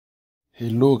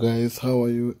Hello guys, how are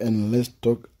you? And let's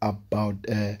talk about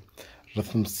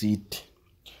Rhythm City.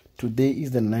 Today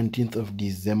is the 19th of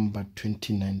December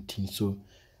 2019. So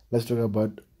let's talk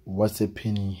about what's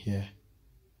happening here.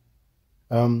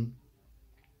 Kulegane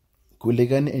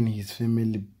and his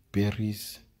family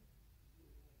buries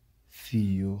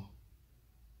Theo.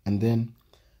 And then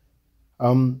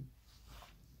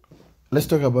let's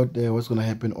talk about what's gonna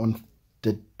happen on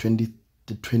the 20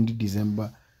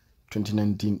 December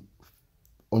 2019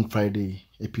 on Friday,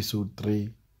 episode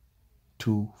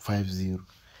 3250.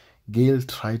 Gail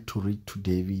tried to reach to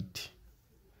David.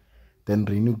 Then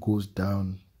Renu goes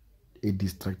down a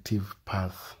destructive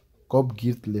path. Cobb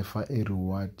gives Lefa a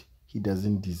reward he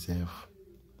doesn't deserve.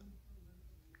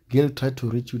 Gail tried to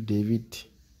reach to David.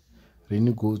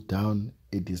 Renu goes down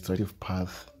a destructive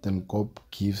path. Then Cobb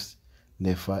gives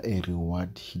Lefa a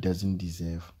reward he doesn't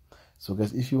deserve. So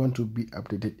guys, if you want to be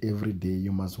updated every day,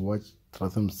 you must watch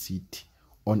Rhythm City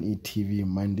on ETV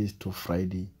Mondays to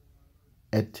Friday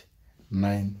at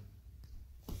 9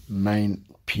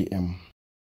 p.m.